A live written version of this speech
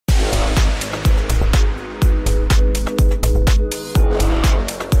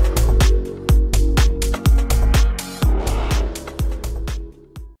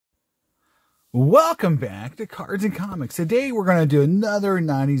Welcome back to Cards and Comics. Today we're going to do another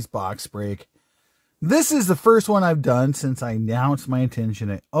 90s box break. This is the first one I've done since I announced my intention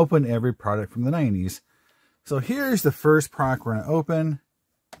to open every product from the 90s. So here's the first product we're going to open.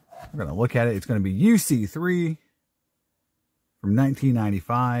 We're going to look at it. It's going to be UC3 from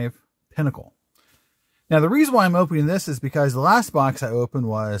 1995, Pinnacle. Now the reason why I'm opening this is because the last box I opened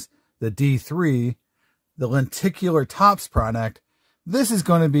was the D3, the lenticular tops product. This is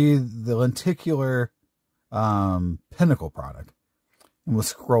going to be the lenticular Pinnacle product. And we'll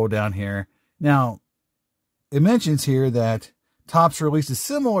scroll down here. Now, it mentions here that Topps released a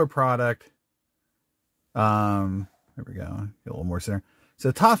similar product. There we go. Get a little more center.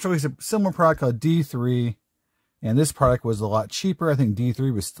 So Topps released a similar product called D3. And this product was a lot cheaper. I think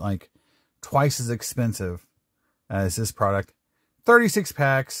D3 was like twice as expensive as this product. 36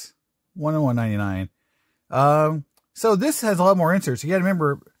 packs, $101.99. So this has a lot more inserts. You got to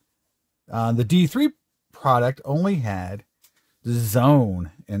remember, the D3 product only had the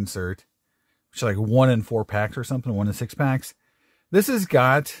zone insert, which is like 1 in 4 packs or something, 1 in 6 packs. This has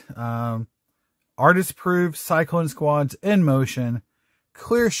got artist proof, cyclone squads, in motion,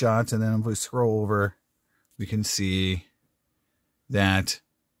 clear shots, and then if we scroll over, we can see that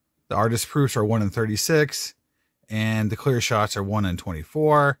the artist proofs are 1 in 36, and the clear shots are 1 in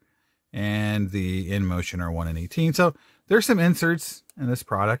 24. And the in motion are 1 in 18. So there's some inserts in this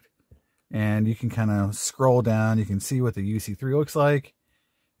product, and you can kind of scroll down. You can see what the UC3 looks like,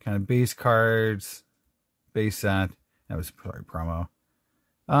 kind of base cards, base set. That was probably promo.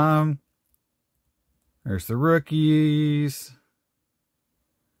 There's the rookies.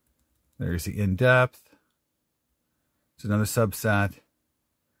 There's the in-depth. It's another subset.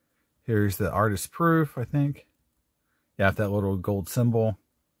 Here's the artist proof, I think. Yeah, that little gold symbol.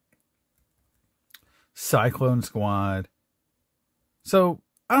 Cyclone Squad. So,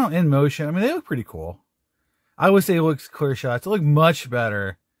 I don't know, in motion. I mean, they look pretty cool. I would say it looks clear shots. It look much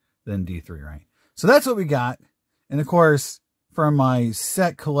better than D3, right? So that's what we got. And of course, from my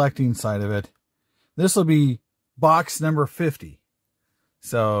set collecting side of it, this will be box number 50.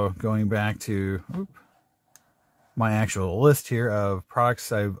 So going back to my actual list here of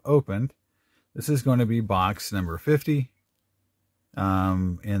products I've opened, this is going to be box number 50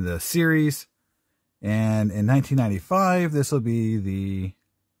 in the series. And in 1995, this will be the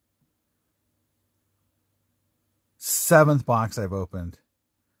 7th box I've opened.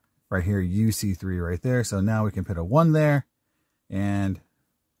 Right here, UC3 right there. So now we can put a 1 there. And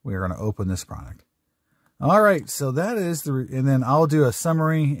we're going to open this product. All right, so that is the... And then I'll do a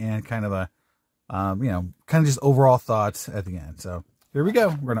summary and kind of a, kind of just overall thoughts at the end. So here we go.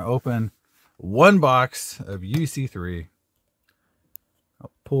 We're going to open 1 box of UC3.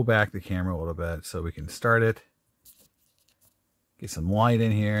 I'll pull back the camera a little bit so we can start it. Get some light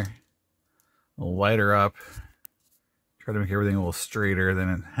in here. We'll light her up. Try to make everything a little straighter than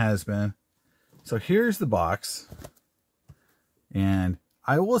it has been. So here's the box. And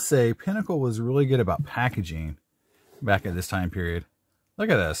I will say Pinnacle was really good about packaging back at this time period. Look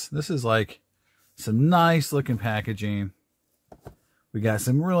at this. This is like some nice looking packaging. We got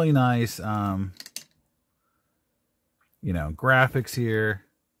some really nice... graphics here.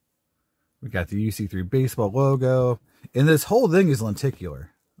 We got the UC3 baseball logo. And this whole thing is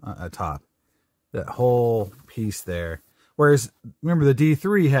lenticular atop. That whole piece there. Whereas, remember, the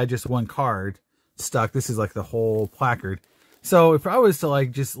D3 had just 1 card stuck. This is like the whole placard. So if I was to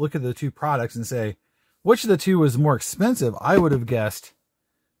like just look at the 2 products and say, which of the 2 was more expensive, I would have guessed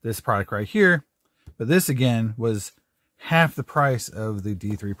this product right here. But this, again, was half the price of the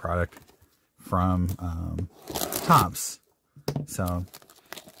D3 product from Topps. So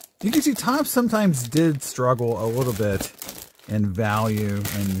you can see Topps sometimes did struggle a little bit in value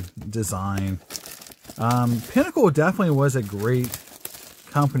and design. Pinnacle definitely was a great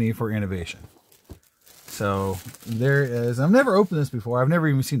company for innovation. So there is, I've never opened this before. I've never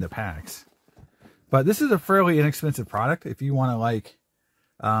even seen the packs, but this is a fairly inexpensive product. If you want to like,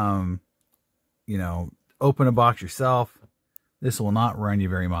 open a box yourself, this will not run you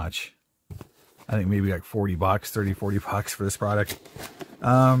very much. I think maybe like 40 bucks, 30, 40 bucks for this product.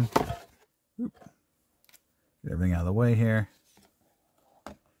 Get everything out of the way here.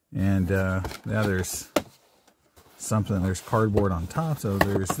 And now there's something, there's cardboard on top. So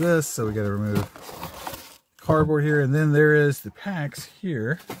there's this. So we got to remove cardboard here. And then there is the packs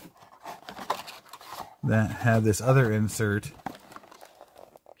here that have this other insert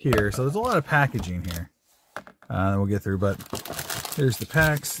here. So there's a lot of packaging here that we'll get through. But here's the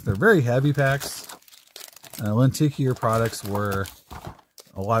packs. They're very heavy packs. Lenticular products were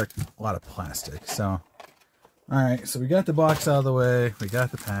a lot of plastic. So, all right. So we got the box out of the way. We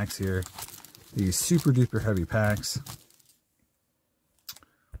got the packs here. these super duper heavy packs.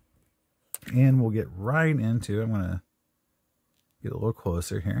 And we'll get right into it. I'm going to get a little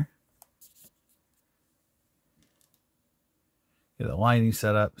closer here. Get the lighting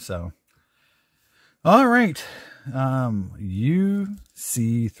set up. So, all right.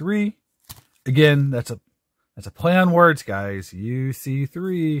 UC3. Again, that's a play on words, guys.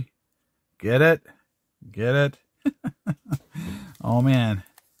 UC3. Get it? Get it? Oh, man.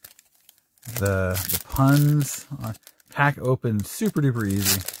 The puns. Pack open super duper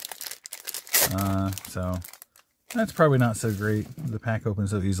easy. So that's probably not so great. The pack opens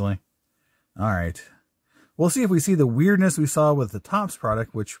so easily. All right. We'll see if we see the weirdness we saw with the Topps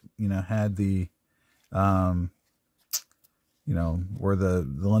product, which, you know, had the, you know, where the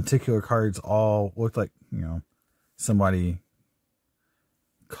lenticular cards all looked like, you know, somebody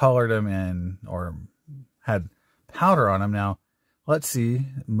colored them in or had powder on them. Now, let's see,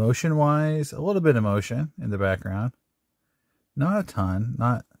 motion wise, a little bit of motion in the background. Not a ton,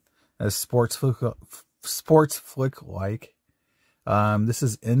 not as sports flick like. This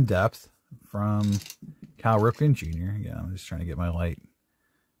is In Depth from Cal Ripken Jr. Yeah, I'm just trying to get my light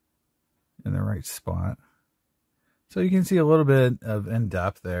in the right spot. So you can see a little bit of In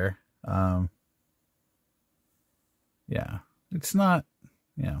Depth there. Yeah, it's not,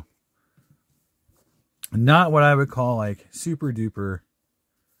 you know, not what I would call like super duper,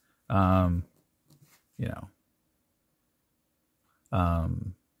 you know,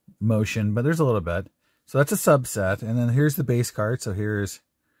 motion, but there's a little bit. So that's a subset. And then here's the base card. So here's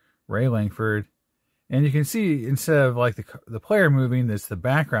Ray Langford. And you can see instead of like the player moving, it's the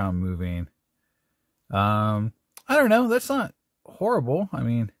background moving. I don't know. That's not horrible. I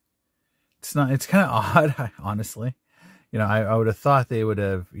mean, it's not, it's kind of odd, honestly. You know, I would have thought they would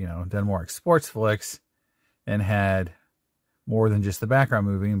have, you know, done more like sports flicks and had more than just the background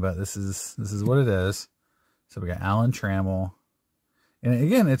moving, but this is what it is. So we got Alan Trammell. And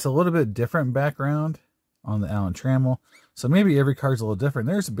again, it's a little bit different background on the Alan Trammell. So maybe every card's a little different.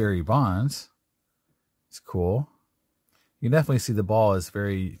 There's Barry Bonds. It's cool. You can definitely see the ball is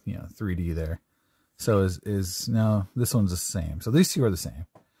very, you know, 3D there. So no, this one's the same. So these two are the same.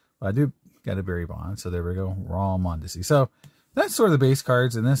 But I do got a Barry Bonds. So there we go. Raw Mondesi. So that's sort of the base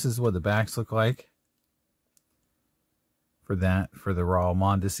cards. And this is what the backs look like. For that, for the Raw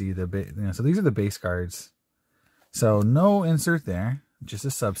Mondesi. You know, so these are the base cards. So no insert there. Just a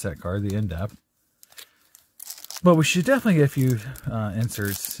subset card, the In Depth. But we should definitely get a few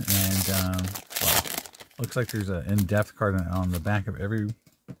inserts. And, well, looks like there's an In Depth card on the back of every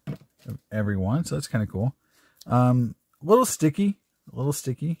one. So that's kind of cool. A little sticky.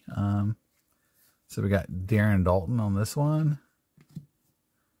 So we got Darren Dalton on this one.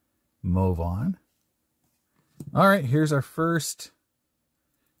 Mo Vaughn. All right, here's our first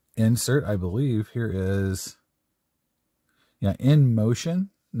insert, I believe. Here is... yeah, In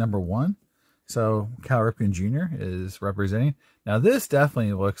Motion, #1. So Cal Ripken Jr. is representing. Now this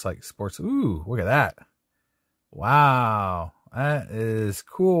definitely looks like sports. Ooh, look at that. Wow, that is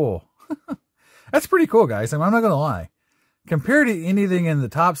cool. That's pretty cool, guys. I'm not going to lie. Compared to anything in the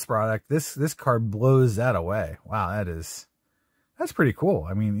Topps product, this card blows that away. Wow, that's pretty cool.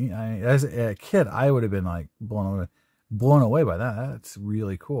 I mean, as a kid, I would have been like blown away by that. That's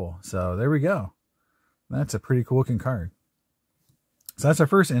really cool. So there we go. That's a pretty cool looking card. So that's our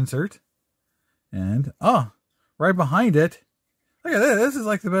first insert. And, oh, right behind it, look at this. This is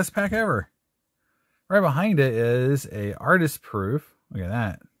like the best pack ever. Right behind it is a artist proof. Look at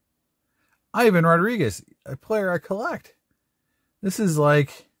that. Ivan Rodriguez, a player I collect. This is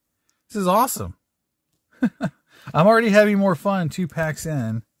awesome. I'm already having more fun 2 packs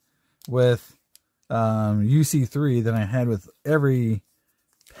in with UC3 than I had with every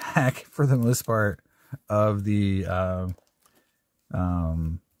pack for the most part of the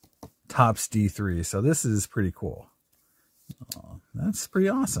Topps D3. So this is pretty cool. That's pretty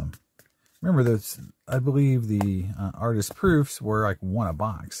awesome. Remember those, I believe the artist proofs were like 1 a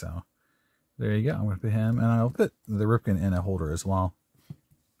box. So there you go. I'm going to put him, and I'll put the Ripken in a holder as well.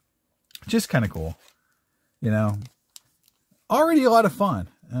 Just kind of cool. You know, already a lot of fun.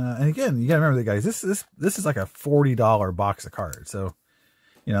 And again, you got to remember that, guys, this is like a $40 box of cards. So,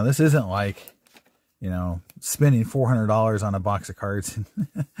 you know, this isn't like, you know, spending $400 on a box of cards,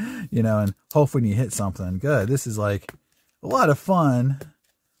 you know, and hoping you hit something good. This is like a lot of fun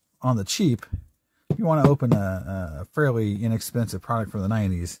on the cheap. If you want to open a fairly inexpensive product from the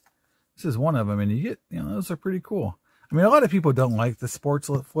 90s, this is one of them. And you get, you know, those are pretty cool. I mean, a lot of people don't like the sports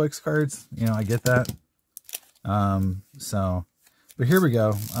flicks cards. You know, I get that. So, but here we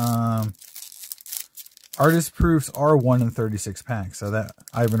go. Artist proofs are 1 in 36 packs. So that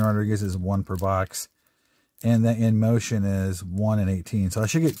Ivan Rodriguez is 1 per box. And the In Motion is 1 in 18. So I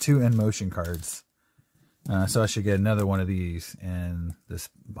should get 2 In Motion cards. So I should get another one of these in this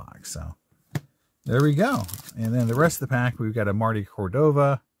box. So there we go. And then the rest of the pack, we've got a Marty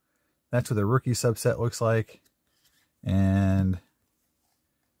Cordova. That's what the rookie subset looks like. And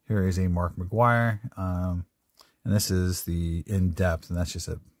here is a Mark McGwire. And this is the In-Depth. And that's just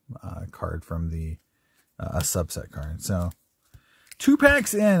a card from the a subset card. So 2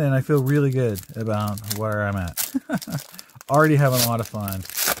 packs in, and I feel really good about where I'm at. Already having a lot of fun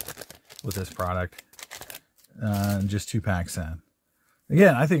with this product. Just 2 packs in.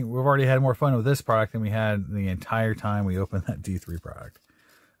 Again, I think we've already had more fun with this product than we had the entire time we opened that D3 product.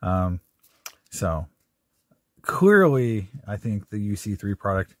 So clearly, I think the UC3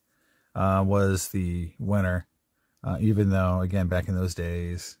 product was the winner. Even though, again, back in those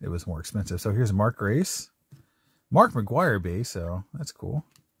days, it was more expensive. So here's Mark Grace. Mark McGwire base, so that's cool.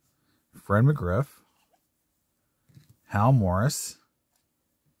 Fred McGriff. Hal Morris.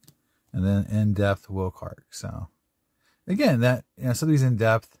 And then In-Depth Will Clark. So, again, that, you know, some of these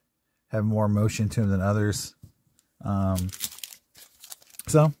In-Depth have more motion to them than others.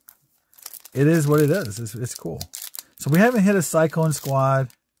 So, it is what it is. It's cool. So, we haven't hit a Cyclone Squad.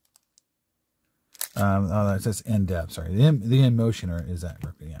 Oh, that says In-Depth. Sorry, the In Motion is that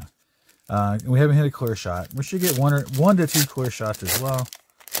rookie? Yeah. We haven't hit a clear shot. We should get 1 to 2 clear shots as well.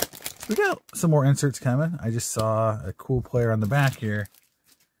 We got some more inserts coming. I just saw a cool player on the back here.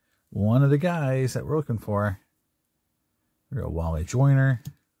 One of the guys that we're looking for. We got Wally Joyner,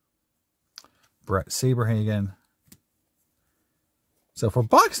 Brett Saberhagen. So for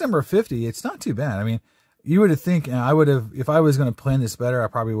box number 50, it's not too bad. I mean, you would think, I would have, if I was going to plan this better, I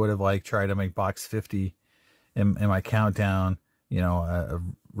probably would have like tried to make box 50 in my countdown, you know, a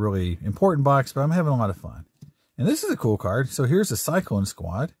really important box, but I'm having a lot of fun. And this is a cool card. So here's the Cyclone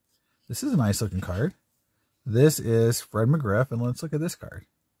Squad. This is a nice looking card. This is Fred McGriff, and let's look at this card.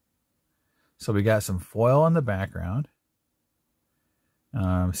 So we got some foil on the background.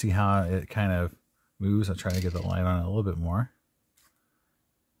 See how it kind of moves. I'll try to get the light on it a little bit more.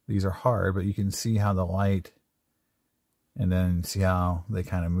 These are hard, but you can see how the light, and then see how they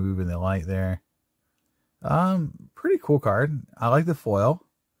kind of move in the light there. Pretty cool card. I like the foil.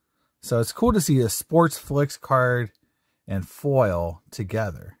 So it's cool to see a Sports Flicks card and foil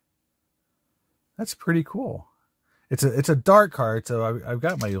together. That's pretty cool. It's a dark card, so I've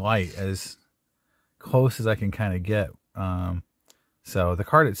got my light as close as I can kind of get. So the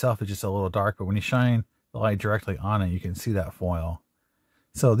card itself is just a little dark, but when you shine the light directly on it, you can see that foil.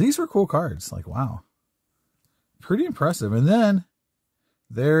 So these were cool cards. Like, wow. Pretty impressive. And then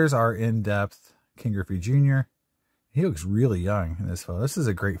there's our In-Depth King Griffey Jr. He looks really young in this photo. This is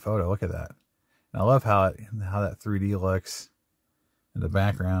a great photo. Look at that. And I love how that 3D looks in the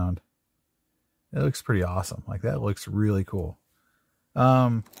background. It looks pretty awesome. Like, that looks really cool.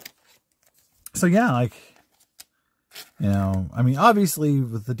 So yeah, like, you know, I mean, obviously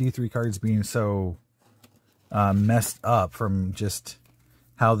with the D3 cards being so messed up from just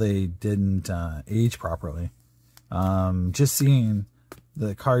how they didn't age properly, just seeing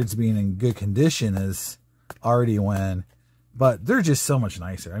the cards being in good condition is already a win, but they're just so much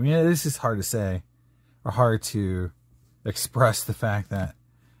nicer. I mean, it's just hard to say or hard to express the fact that,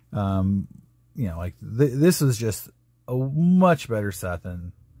 you know, like this was just a much better set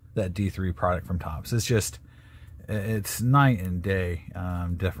than that D3 product from Topps. It's just, it's night and day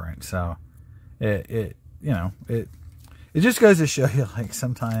different. So it you know, it just goes to show you, like,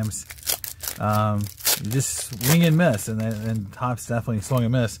 sometimes you just swing and miss, and Topps definitely swung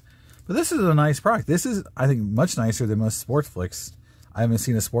and miss. But this is a nice product. This is, I think, much nicer than most Sports Flicks. I haven't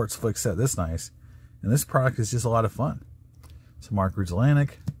seen a Sports Flick set this nice. And this product is just a lot of fun. So Mark Rudzelanek.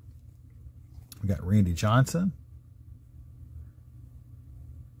 We got Randy Johnson.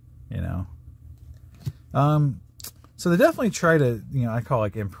 You know. So they definitely try to, you know, I call,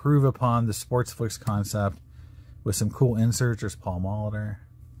 like, improve upon the Sports Flicks concept with some cool inserts. There's Paul Molitor.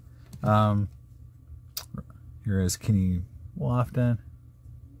 Here is Kenny Lofton.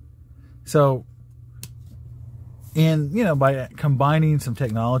 So, and, you know, by combining some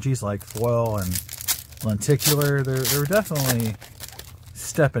technologies like foil and lenticular, they're definitely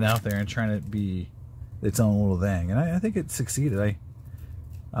stepping out there and trying to be its own little thing. And I think it succeeded.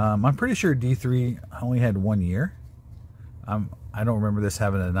 I'm pretty sure D3 only had 1 year. I don't remember this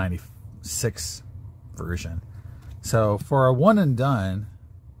having a 96 version. So for a one and done,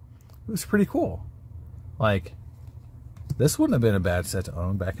 it was pretty cool. Like, this wouldn't have been a bad set to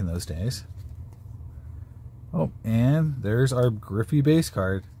own back in those days. Oh, and there's our Griffey base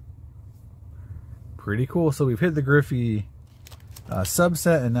card. Pretty cool. So we've hit the Griffey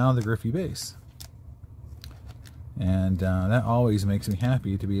subset and now the Griffey base. And that always makes me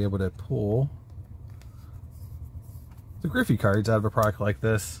happy to be able to pull the Griffey cards out of a product like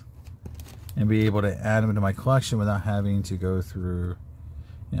this and be able to add them to my collection without having to go through,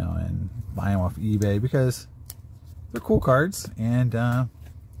 you know, and buy them off eBay, because they're cool cards and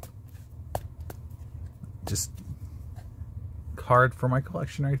just card for my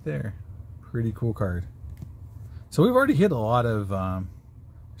collection right there. Pretty cool card. So we've already hit a lot of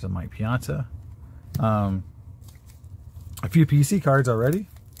there's a Mike Piazza, a few PC cards already,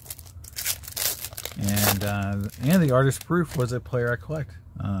 and the artist proof was a player I collect.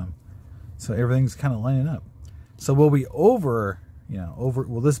 So everything's kind of lining up. So will we will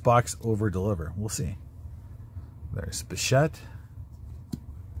this box over deliver? We'll see. There's Bichette,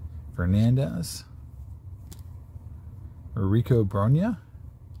 Fernandez, Rico Bronya,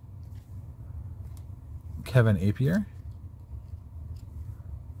 Kevin Appier,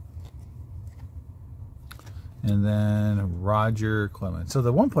 and then Roger Clemens. So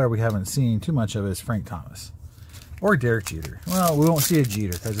the one player we haven't seen too much of is Frank Thomas or Derek Jeter. Well, we won't see a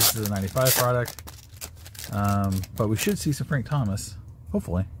Jeter because this is a 95 product, but we should see some Frank Thomas,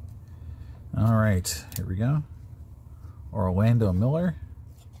 hopefully. All right, here we go. Orlando Miller,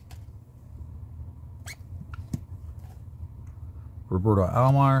 Roberto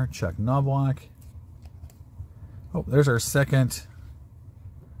Alomar, Chuck Knobloch. Oh, there's our second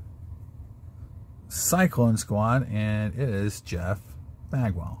Cyclone squad, and it is Jeff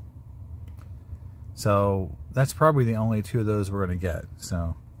Bagwell. So that's probably the only two of those we're going to get.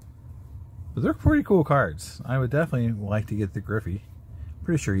 So, but they're pretty cool cards. I would definitely like to get the Griffey.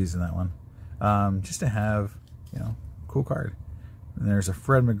 Pretty sure he's in that one. Just to have, you know, cool card. And there's a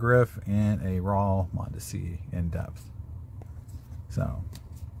Fred McGriff and a Raw Mondesi in depth. So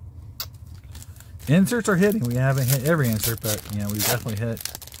inserts are hitting. We haven't hit every insert, but you know, we've definitely hit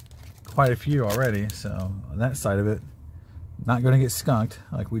quite a few already. So on that side of it, not going to get skunked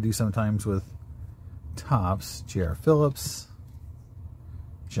like we do sometimes with tops. J.R. Phillips,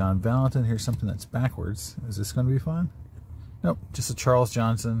 John Valentin. Here's something that's backwards. Is this going to be fun? Nope, just a Charles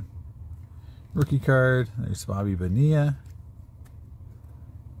Johnson rookie card. There's Bobby Bonilla.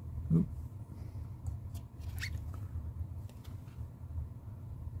 Oop.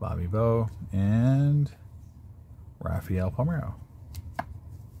 Bobby Bowe and Rafael Palmeiro.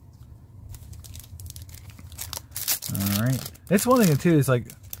 All right. It's one thing too, is like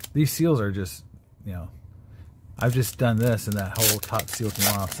these seals are just, you know, I've just done this and that whole top seal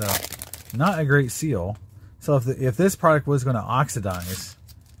came off. So not a great seal. So if this product was going to oxidize,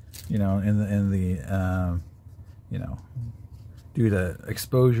 you know, in the you know, due to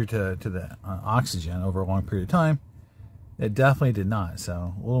exposure to the oxygen over a long period of time, it definitely did not.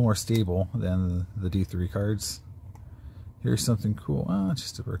 So a little more stable than the D3 cards. Here's something cool. Oh, it's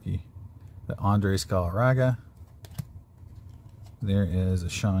just a rookie. The Andres Galarraga. There is a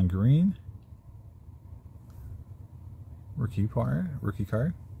Sean Green. Rookie card.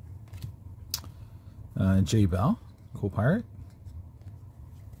 Jay Bell. Cool Pirate.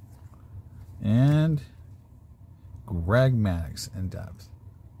 And Greg Maddux in depth.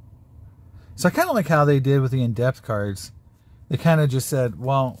 So I kind of like how they did with the in-depth cards. They kind of just said,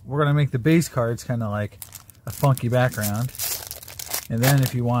 well, we're going to make the base cards kind of like a funky background. And then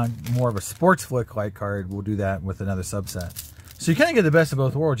if you want more of a sports flick-like card, we'll do that with another subset. So you kind of get the best of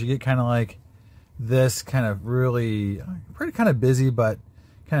both worlds. You get kind of like this kind of really, pretty kind of busy, but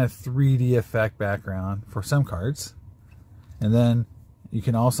kind of 3D effect background for some cards. And then you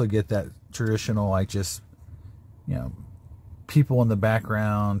can also get that traditional, like just, you know, people in the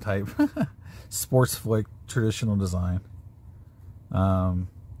background type sports flick traditional design.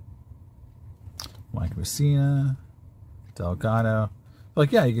 Mike Messina, Delgado.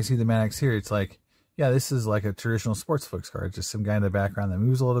 Like, yeah, you can see the Maddox here. It's like, yeah, this is like a traditional sports flicks card. Just some guy in the background that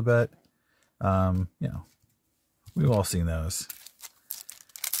moves a little bit. You know, we've all seen those.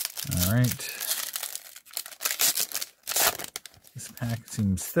 All right. This pack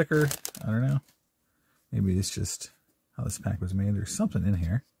seems thicker. I don't know. Maybe it's just how this pack was made. There's something in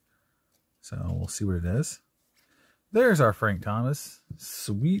here. So we'll see what it is. There's our Frank Thomas.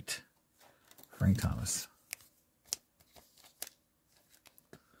 Sweet Frank Thomas.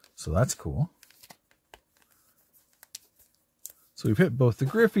 So that's cool. So we've hit both the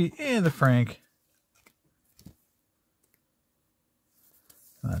Griffey and the Frank.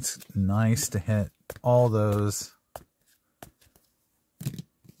 That's nice to hit all those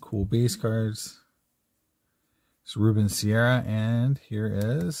cool base cards. It's Ruben Sierra, and here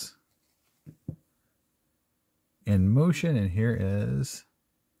is In Motion, and here is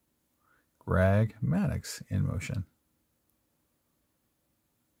Pragmatics in motion.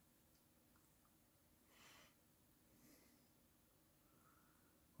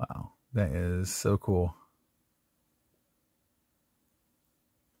 Wow, that is so cool.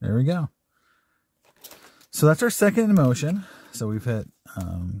 There we go. So that's our second in motion. So we've hit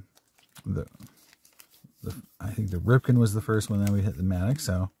I think the Ripken was the first one, then we hit the Matic.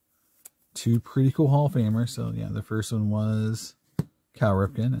 So two pretty cool Hall of Famers. So yeah, the first one was Cal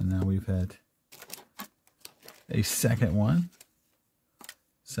Ripken, and now we've hit a second one.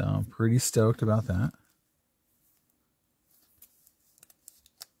 So I'm pretty stoked about that.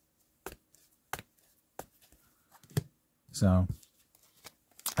 So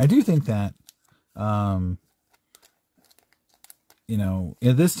I do think that, you know,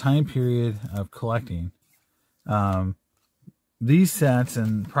 in this time period of collecting, these sets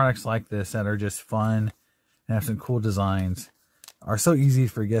and products like this that are just fun and have some cool designs are so easy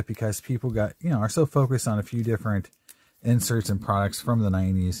to forget because people got, you know, are so focused on a few different inserts and products from the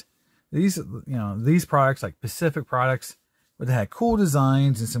 90s. These, you know, these products like Pacific products, but they had cool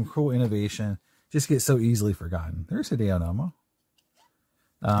designs and some cool innovation, just get so easily forgotten. There's Hideo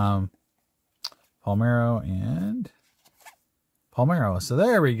Nomo, Palmero, and Palmero. So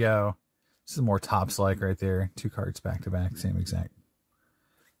there we go. This is more Topps-like right there. Two cards back to back, same exact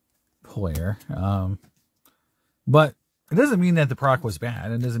player. But it doesn't mean that the product was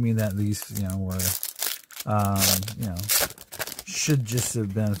bad. It doesn't mean that these, you know, were, you know, should just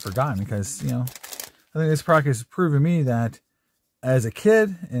have been forgotten because, you know, I think this product has proven me that as a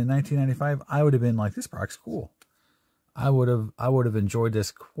kid in 1995, I would have been like, this product's cool. I would have enjoyed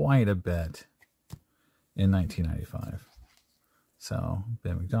this quite a bit in 1995. So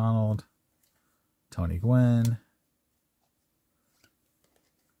Ben McDonald, Tony Gwynn,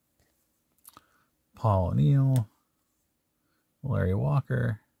 Paul O'Neill, Larry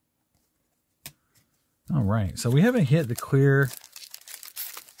Walker. All right, so we haven't hit the clear.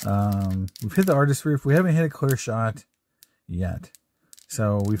 We've hit the artist roof. We haven't hit a clear shot yet.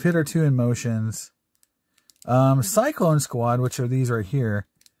 So we've hit our two in motions. Cyclone Squad, which are these right here.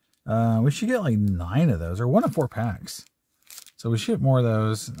 We should get like 9 of those, or 1 of 4 packs. So we should get more of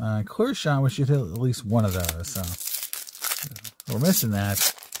those. Clear shot, we should hit at least 1 of those. So we're missing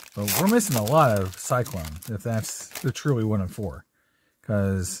that. But we're missing a lot of Cyclone, if they're truly 1 of 4.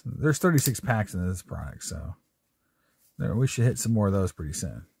 Because there's 36 packs in this product, so we should hit some more of those pretty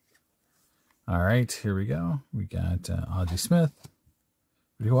soon. All right, here we go. We got Ozzie Smith.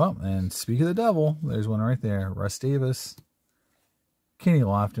 Well, and speak of the devil, there's one right there. Russ Davis, Kenny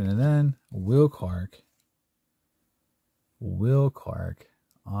Lofton, and then Will Clark. Will Clark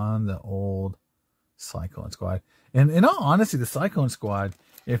on the old Cyclone Squad. And in all honesty, the Cyclone Squad,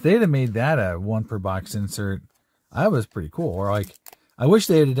 if they'd have made that a 1 per box insert, I was pretty cool. Or like, I wish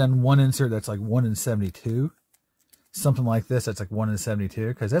they had done one insert that's like 1 in 72. Something like this that's like 1 in 72,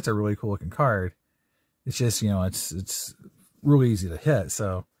 because that's a really cool looking card. It's just, you know, it's really easy to hit,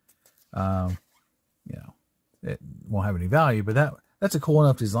 so you know, it won't have any value, but that's a cool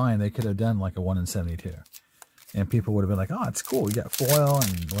enough design. They could have done like a 1 in 72, and people would have been like, oh, it's cool, we got foil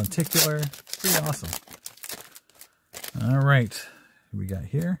and lenticular. It's pretty awesome. All right, we got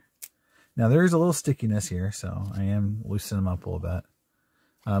here. Now there's a little stickiness here, so I am loosening them up a little bit,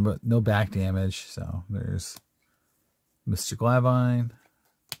 but no back damage. So there's Mr. Glavine,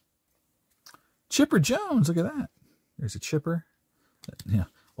 Chipper Jones, look at that. There's a Chipper. Yeah,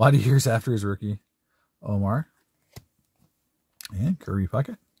 a lot of years after his rookie. Omar. And Kirby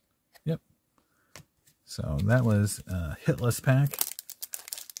Puckett. Yep. So that was a hitless pack.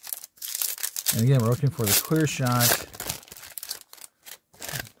 And again, we're looking for the clear shot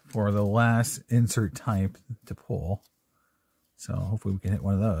for the last insert type to pull. So hopefully we can hit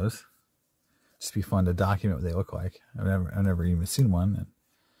one of those. Just be fun to document what they look like. I've never even seen one. And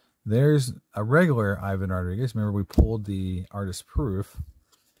there's a regular Ivan Rodriguez. Remember, we pulled the artist proof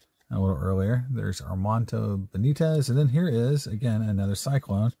a little earlier. There's Armando Benitez. And then here is, again, another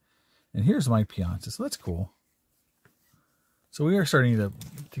Cyclone. And here's Mike Piazza. So that's cool. So we are starting to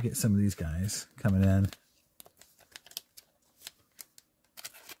get some of these guys coming in.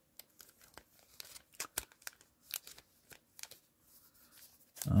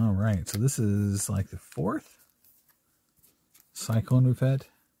 All right. So this is like the 4th Cyclone we've had.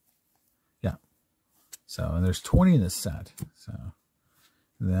 Yeah. So, and there's 20 in this set. So,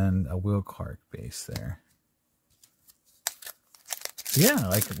 then a Will Clark base there. So yeah,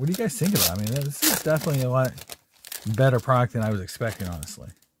 like, what do you guys think about it? I mean, this is definitely a lot better product than I was expecting, honestly.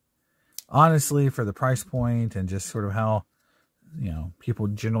 Honestly, for the price point and just sort of how, you know, people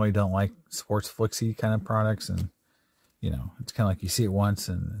generally don't like sports flixy kind of products. And, you know, it's kind of like you see it once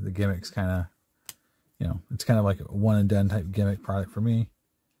and the gimmick's kind of, you know, it's kind of like a one and done type gimmick product for me.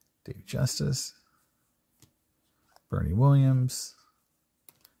 Dave Justice, Bernie Williams,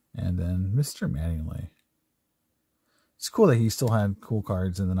 and then Mr. Mattingly. It's cool that he still had cool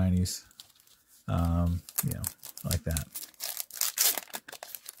cards in the 90s. You know, like that.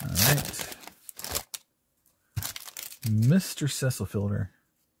 All right. Mr. Cecil Fielder.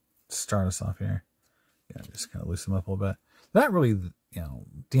 Start us off here. Yeah, just kind of loosen them up a little bit. Not really, you know,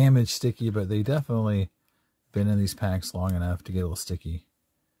 damaged sticky, but they definitely been in these packs long enough to get a little sticky.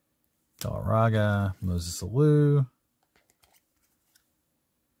 Galarraga, Moses Alou,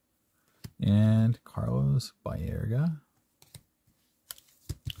 and Carlos Baerga.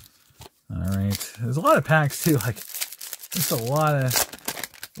 All right, there's a lot of packs too. Like, there's a lot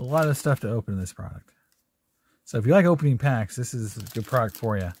of stuff to open in this product. So if you like opening packs, this is a good product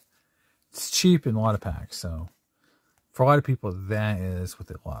for you. It's cheap in a lot of packs. So for a lot of people, that is what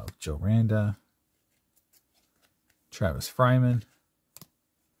they love. Joe Randa, Travis Fryman,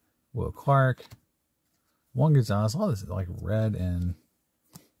 Will Clark, Juan Gonzalez, all this like red and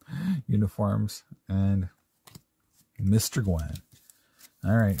uniforms, and Mr. Gwen.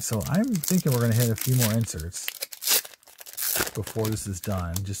 All right, so I'm thinking we're going to hit a few more inserts before this is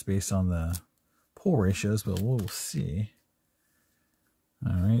done, just based on the pull ratios, but we'll see.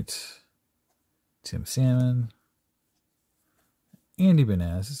 All right, Tim Salmon, Andy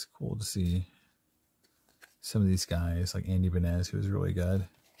Benez. It's cool to see some of these guys, like Andy Benez, who was really good.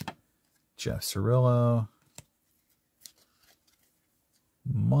 Jeff Cirillo,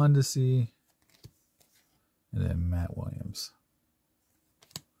 Mondesi, and then Matt Williams.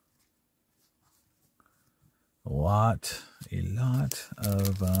 A lot of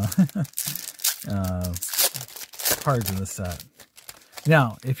cards in the set.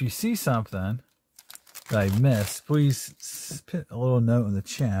 Now, if you see something that I missed, please put a little note in the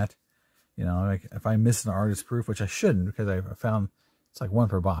chat. You know, like if I missed an artist proof, which I shouldn't, because I found it's like one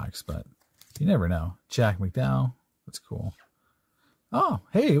per box, but you never know. Jack McDowell, that's cool. Oh,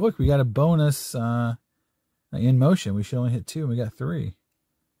 hey, look, we got a bonus in motion. We should only hit 2, and we got 3.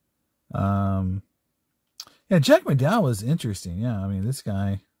 Yeah, Jack McDowell was interesting. Yeah, I mean, this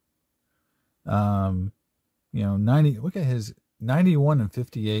guy, you know, 90, look at his 91 and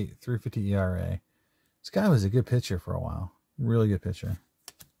 58, 350 ERA. This guy was a good pitcher for a while. Really good pitcher.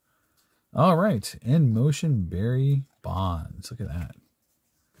 All right, in motion, Barry Bonds. Look at that.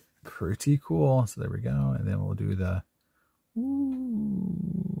 Pretty cool. So there we go. And then we'll do the,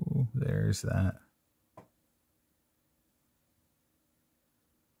 ooh, there's that.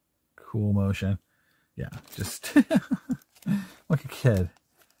 Cool motion. Yeah, just like a kid.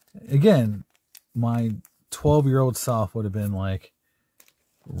 Again, my 12-year-old self would have been like,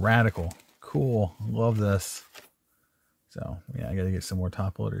 radical. Cool. Love this. So, yeah, I got to get some more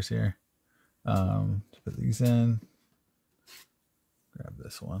top loaders here. Put these in. Grab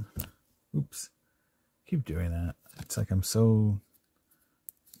this one. Oops. Keep doing that. It's like I'm so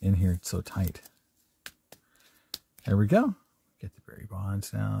in here. It's so tight. There we go. Get the Barry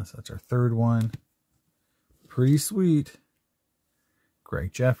Bonds now. So that's our third one. Pretty sweet.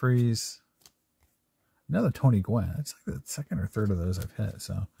 Greg Jeffries. Another Tony Gwynn. It's like the second or third of those I've hit.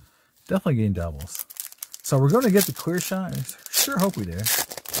 So definitely getting doubles. So we're going to get the clear shot. I sure hope we do.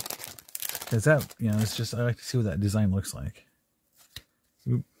 Because that, you know, it's just, I like to see what that design looks like.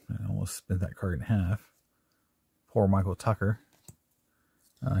 Oop, I almost split that card in half. Poor Michael Tucker.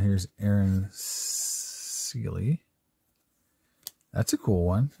 Here's Aaron Seeley. That's a cool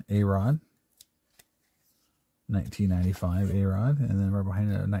one. A-Rod. 1995 A-Rod. And then right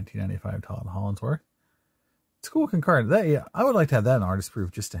behind it, a 1995 Todd Hollandsworth. It's a cool looking card. That, yeah, I would like to have that in artist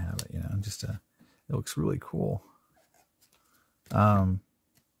proof just to have it, you know, just to, it looks really cool.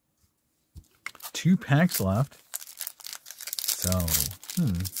 2 packs left. So,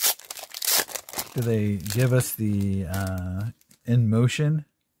 do they give us the in motion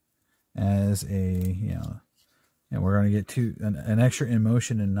as a, you know, and we're going to get an extra in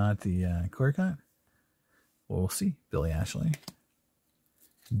motion and not the clear cut? Well, we'll see. Billy Ashley.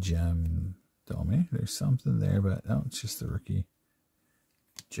 Gem Domi. There's something there, but no, it's just the rookie.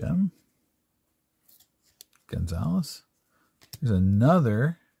 Gem. Gonzalez. There's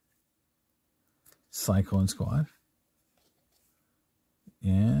another Cyclone Squad.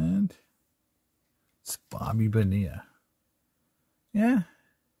 And it's Bobby Bonilla. Yeah.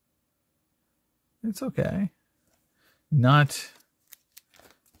 It's okay. Not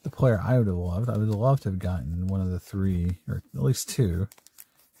the player I would have loved. I would have loved to have gotten one of the 3, or at least 2.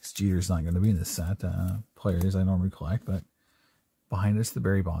 Because Jeter's not going to be in this set. Players I normally collect, but behind us, the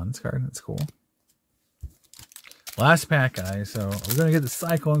Barry Bonds card. That's cool. Last pack, guys. So we're going to get the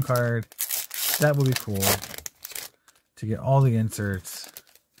Cyclone card. That will be cool. To get all the inserts.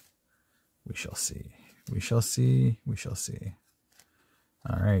 We shall see. We shall see. We shall see.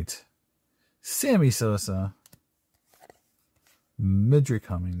 All right. Sammy Sosa. Midrick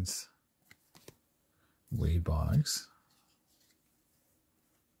Cummings. Wade Boggs.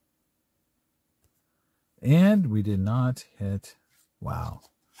 And we did not hit. Wow.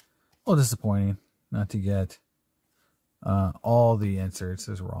 A little disappointing not to get all the inserts.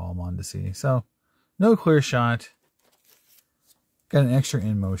 Those were all Mondesi. So, no clear shot. Got an extra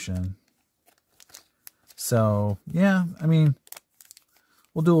in motion. So, yeah, I mean,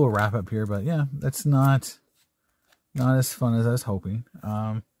 we'll do a little wrap up here, but yeah, that's not as fun as I was hoping.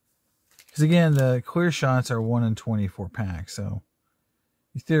 Because again, the clear shots are 1 in 24 packs, so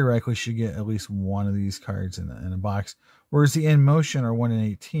you theoretically should get at least one of these cards in a box. Whereas the in motion are 1 in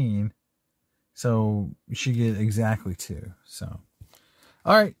 18, so you should get exactly 2. So,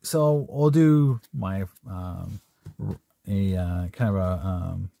 all right, so we'll do my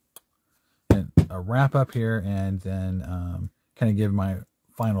a wrap up here, and then kind of give my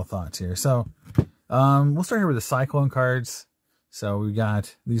final thoughts here. So, we'll start here with the Cyclone cards. So we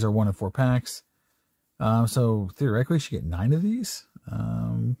got, these are 1 in 4 packs. So theoretically, you should get 9 of these.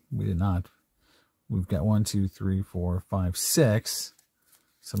 We did not. We've got 1, 2, 3, 4, 5, 6.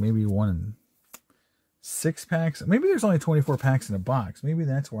 So maybe 1 in 6 packs. Maybe there's only 24 packs in a box. Maybe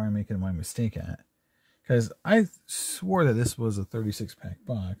that's where I'm making my mistake at. Because I swore that this was a 36 pack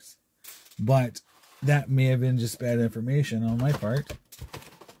box. But that may have been just bad information on my part.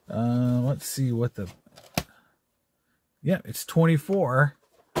 Let's see what the... Yeah, it's 24.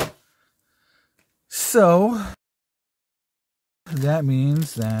 So that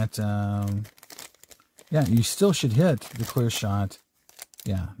means that, yeah, you still should hit the clear shot.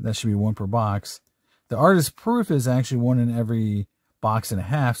 Yeah, that should be 1 per box. The artist proof is actually 1 in every box and a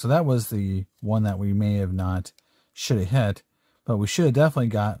half. So that was the one that we may have not should have hit. But we should have definitely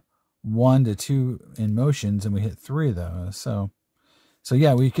got 1 to 2 in motions, and we hit 3 of those. So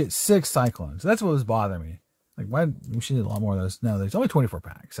yeah, we get 6 Cyclones. That's what was bothering me. Like, why we should get a lot more of those? No, there's only 24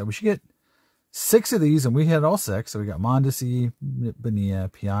 packs, so we should get 6 of these, and we hit all 6. So we got Mondesi, Bonilla,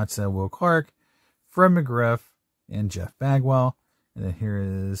 Piazza, Will Clark, Fred McGriff, and Jeff Bagwell. And then here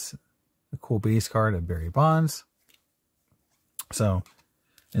is a cool base card of Barry Bonds. So,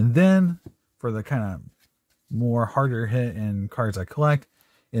 and then for the kind of more harder hit and cards I collect,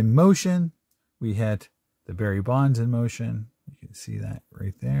 in motion, we hit the Barry Bonds in motion. You can see that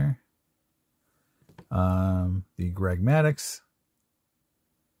right there. The Greg Maddux,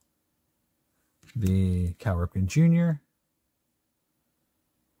 the Cal Ripken Jr.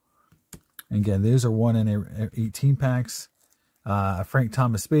 And again, those are 1 in 18 packs. A Frank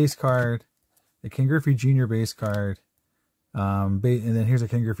Thomas base card, a Ken Griffey Jr. base card, and then here's a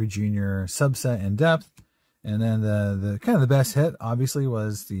Ken Griffey Jr. subset in depth. And then the kind of the best hit, obviously,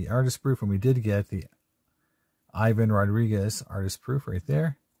 was the artist proof, and we did get the Ivan Rodriguez artist proof right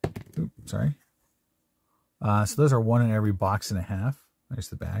there. Oops, sorry. So those are 1 in every box and a half. There's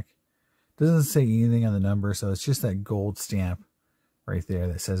the back. Doesn't say anything on the number, so it's just that gold stamp right there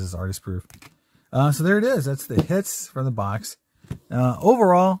that says it's artist proof. So there it is. That's the hits from the box.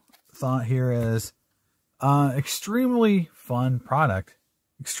 Overall thought here is extremely fun product.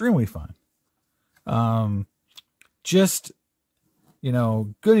 Extremely fun. Just, you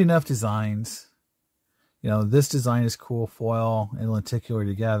know, good enough designs. You know, this design is cool, foil and lenticular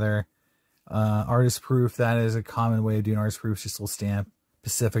together. Artist proof, that is a common way of doing artist proofs, just a little stamp.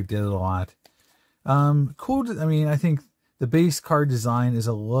 Pacific did it a lot. Cool. I mean, I think the base card design is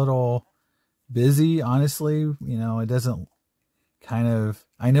a little busy, honestly. You know, it doesn't kind of,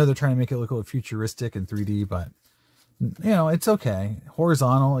 I know they're trying to make it look a little futuristic and 3D, but, you know, it's okay.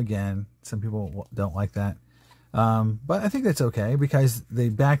 Horizontal, again, some people don't like that. But I think that's okay because they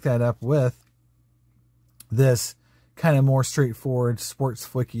back that up with this kind of more straightforward sports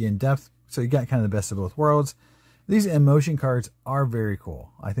flicky in depth. So you got kind of the best of both worlds. These emotion cards are very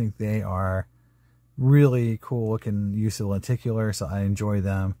cool. I think they are really cool looking use of lenticular, so I enjoy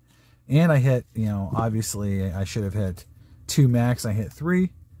them. And I hit, you know, obviously I should have hit 2 max. I hit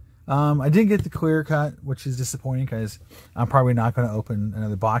 3. I didn't get the clear cut, which is disappointing because I'm probably not going to open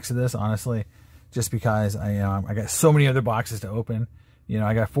another box of this, honestly, just because I got so many other boxes to open. You know,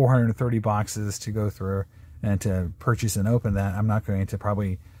 I got 430 boxes to go through, and to purchase and open that, I'm not going to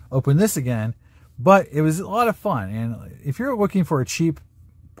probably open this again. But it was a lot of fun, and if you're looking for a cheap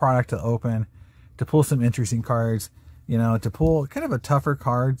product to open, to pull some interesting cards, you know, to pull kind of a tougher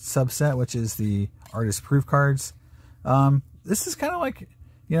card subset, which is the artist proof cards, this is kind of like,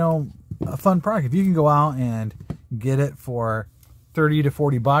 you know, a fun product. If you can go out and get it for 30 to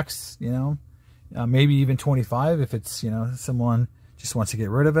 40 bucks, you know, maybe even 25 if it's, you know, someone just wants to get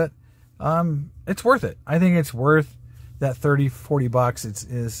rid of it. It's worth it. I think it's worth that 30, 40 bucks.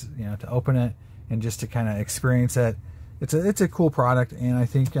 Is, you know, to open it and just to kind of experience it. It's a cool product, and I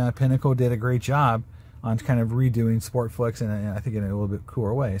think Pinnacle did a great job on kind of redoing Sport Flicks, and I think in a little bit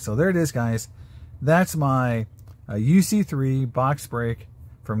cooler way. So there it is, guys. That's my UC3 box break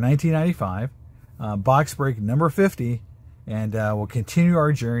from 1995, box break number 50, and we'll continue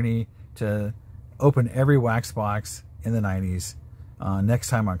our journey to open every wax box in the 90s next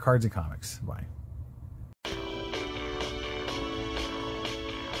time on Cards and Comics. Bye.